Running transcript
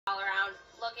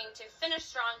looking to finish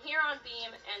strong here on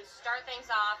beam and start things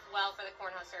off well for the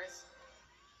Cornhuskers.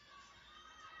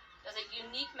 Does a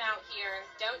unique mount here.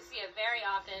 Don't see it very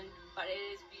often, but it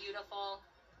is beautiful.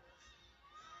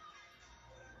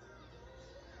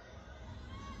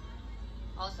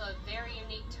 Also a very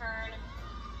unique turn.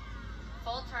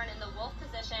 Full turn in the wolf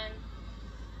position.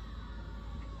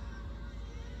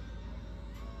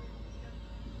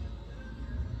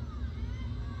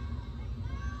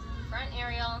 Front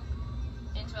aerial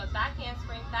into a back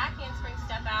handspring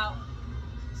step out,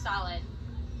 solid.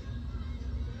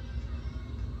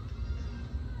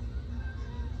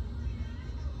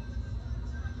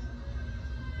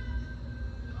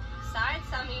 Side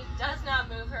summy, does not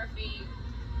move her feet.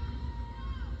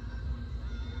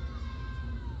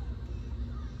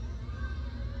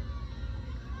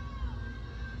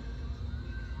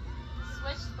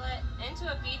 Switch split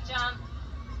into a beat jump.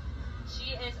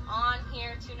 She is on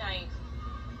here tonight.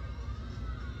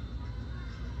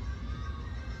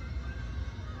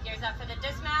 Gears up for the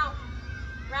dismount.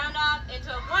 Round off into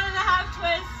a 1.5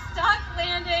 twist, stuck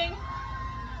landing.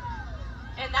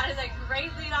 And that is a great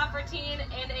lead-off routine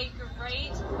and a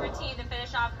great routine to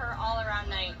finish off her all-around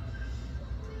night.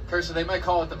 Kirsten, they might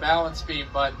call it the balance beam,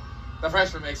 but the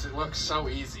freshman makes it look so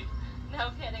easy. No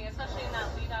kidding, especially in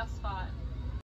that lead-off spot.